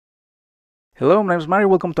Hello, my name is Mario.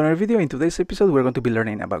 Welcome to another video. In today's episode, we're going to be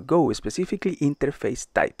learning about Go, specifically interface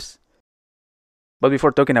types. But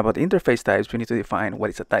before talking about interface types, we need to define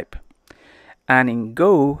what is a type. And in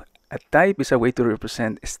Go, a type is a way to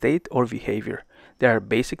represent state or behavior. There are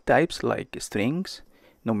basic types like strings,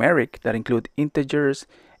 numeric that include integers,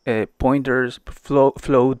 pointers,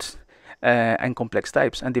 floats, and complex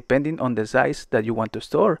types. And depending on the size that you want to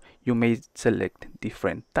store, you may select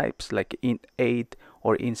different types like int8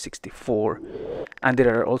 or int64. And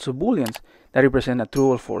there are also booleans that represent a true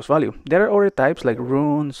or false value. There are other types like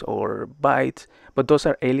runes or bytes, but those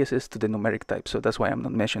are aliases to the numeric type, so that's why I'm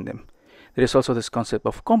not mentioning them. There is also this concept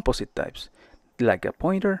of composite types, like a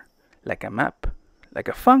pointer, like a map, like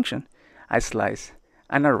a function, a slice,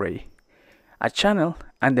 an array, a channel,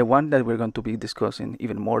 and the one that we're going to be discussing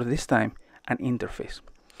even more this time, an interface.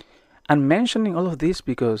 I'm mentioning all of this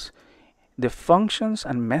because the functions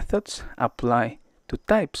and methods apply to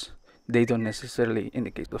types. They don't necessarily, in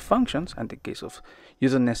the case of functions, and the case of, you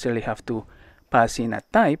don't necessarily have to pass in a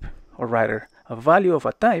type, or rather a value of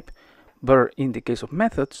a type, but in the case of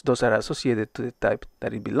methods, those are associated to the type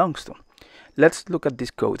that it belongs to. Let's look at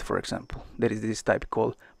this code, for example. There is this type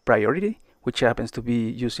called priority, which happens to be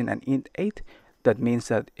using an int8. That means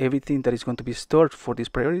that everything that is going to be stored for this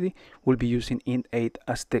priority will be using int8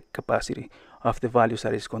 as the capacity of the values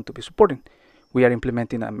that it's going to be supporting. We are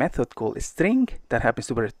implementing a method called string that happens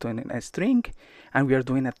to be returning a string, and we are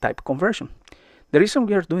doing a type conversion. The reason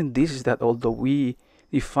we are doing this is that although we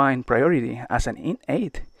define priority as an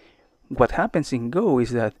int8, what happens in Go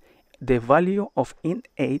is that the value of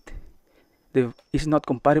int8 is not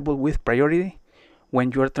compatible with priority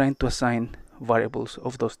when you are trying to assign variables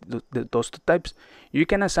of those two types. You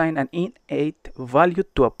can assign an int8 value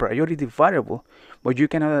to a priority variable, but you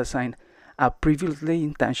cannot assign a previously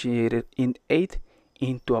instantiated int8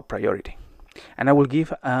 into a priority. And I will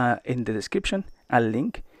give in the description a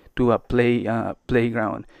link to a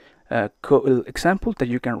playground example that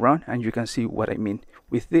you can run, and you can see what I mean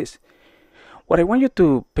with this. What I want you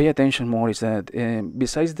to pay attention more is that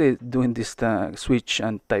besides doing this switch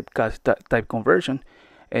and type conversion,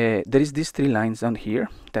 there is these three lines down here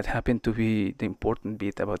that happen to be the important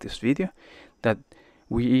bit about this video, that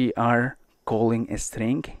we are calling a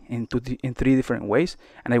string in three different ways,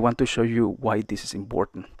 and I want to show you why this is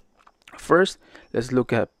important. First, let's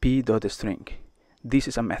look at p.string. This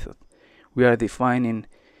is a method. We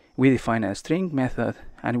define a string method,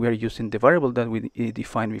 and we are using the variable that we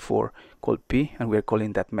defined before called p, and we are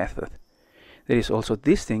calling that method. There is also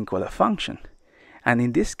this thing called a function. And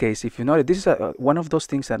in this case, if you notice, this is one of those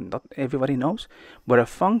things that not everybody knows, but a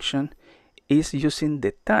function is using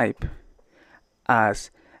the type as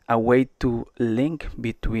a way to link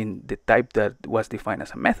between the type that was defined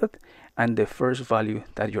as a method and the first value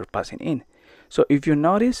that you're passing in. So if you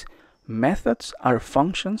notice, methods are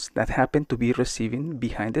functions that happen to be receiving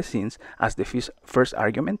behind the scenes as the first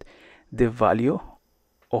argument the value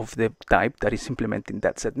of the type that is implementing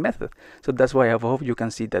that said method. So that's why above you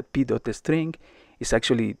can see that p.string is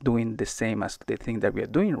actually doing the same as the thing that we are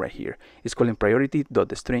doing right here. It's calling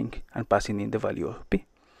priority.string and passing in the value of p.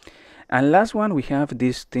 And last one, we have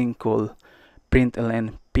this thing called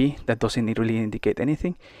println p that doesn't really indicate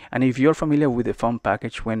anything. And if you're familiar with the fun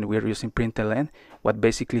package when we're using println, what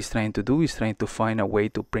basically it's trying to do is trying to find a way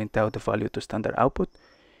to print out the value to standard output,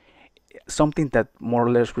 something that more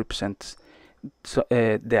or less represents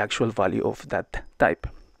the actual value of that type.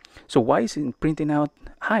 So why is it printing out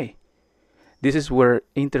hi? This is where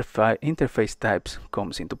interface types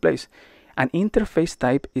comes into place. An interface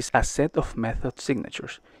type is a set of method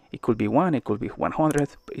signatures. It could be 1, it could be 100,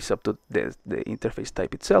 it's up to the interface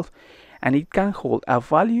type itself. And it can hold a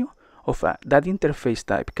value of that interface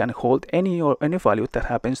type can hold any value that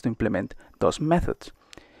happens to implement those methods.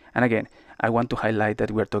 And again, I want to highlight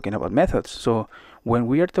that we're talking about methods. So when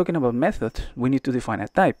we are talking about methods, we need to define a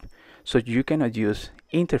type. So you cannot use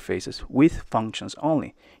interfaces with functions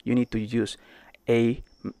only. You need to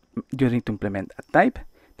implement a type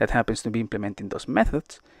that happens to be implementing those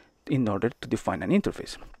methods in order to define an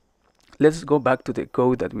interface. Let's go back to the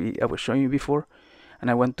code that I was showing you before,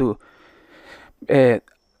 and I want to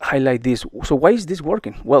highlight this. So why is this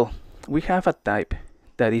working? Well, we have a type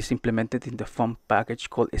that is implemented in the fun package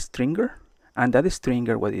called a stringer, and that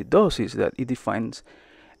stringer, what it does is that it defines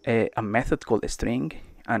a method called a string,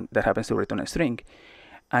 and that happens to return a string.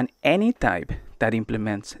 And any type that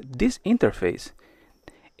implements this interface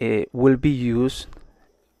will be used,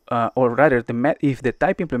 or rather, if the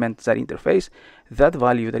type implements that interface, that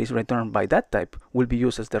value that is returned by that type will be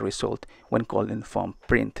used as the result when calling fun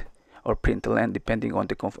print or println, depending on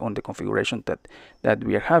the configuration that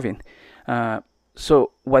we are having.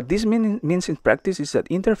 So what this means in practice is that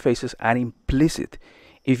interfaces are implicit.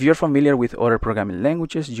 If you're familiar with other programming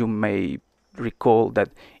languages, you may recall that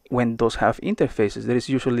when those have interfaces, there is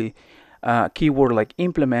usually a keyword like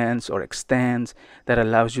implements or extends that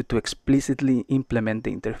allows you to explicitly implement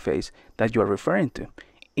the interface that you are referring to.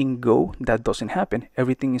 In Go, that doesn't happen.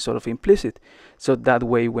 Everything is sort of implicit. So that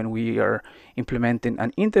way, when we are implementing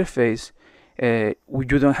an interface, you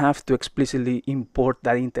don't have to explicitly import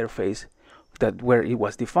that interface that where it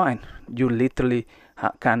was defined. You literally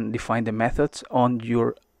can define the methods on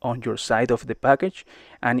your side of the package,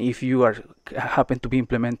 and if you happen to be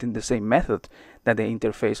implementing the same method that the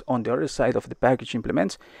interface on the other side of the package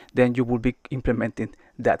implements, then you will be implementing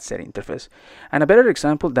that set interface. And a better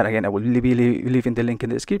example that, again, I will be leaving the link in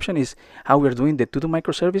the description, is how we're doing the to-do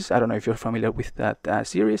microservice. I don't know if you're familiar with that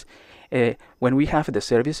series. When we have the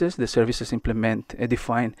services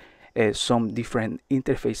define some different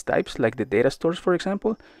interface types, like the data stores, for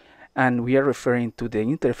example, and we are referring to the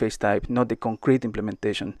interface type, not the concrete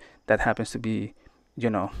implementation that happens to be,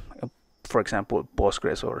 for example,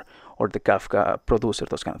 Postgres or the Kafka producer,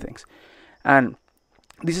 those kind of things. And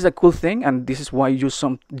this is a cool thing, and this is why you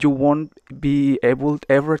won't be able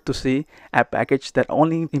ever to see a package that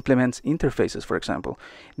only implements interfaces. For example,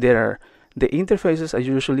 the interfaces are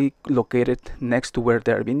usually located next to where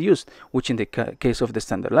they are being used, which in the case of the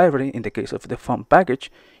standard library, in the case of the fun package,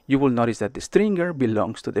 you will notice that the stringer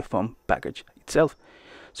belongs to the fun package itself.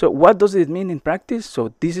 So what does it mean in practice?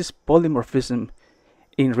 So this is polymorphism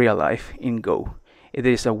in real life in Go. It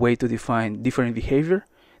is a way to define different behavior,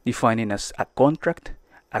 defining as a contract,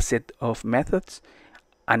 a set of methods,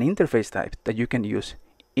 an interface type that you can use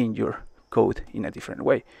in your code in a different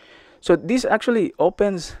way. So this actually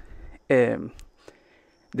opens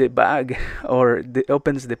the bag, or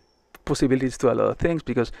opens the possibilities to a lot of things,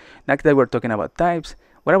 because like that we're talking about types.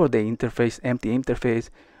 What about the interface, empty interface?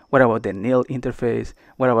 What about the nil interface?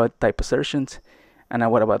 What about type assertions? And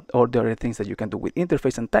what about all the other things that you can do with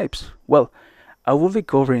interface and types? Well, I will be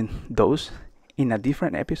covering those in a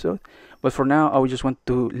different episode, but for now I just want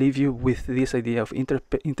to leave you with this idea of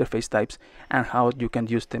interface types and how you can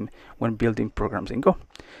use them when building programs in Go.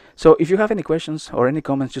 So if you have any questions or any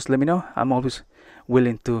comments, just let me know. I'm always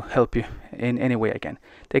willing to help you in any way I can.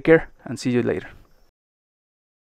 Take care and see you later.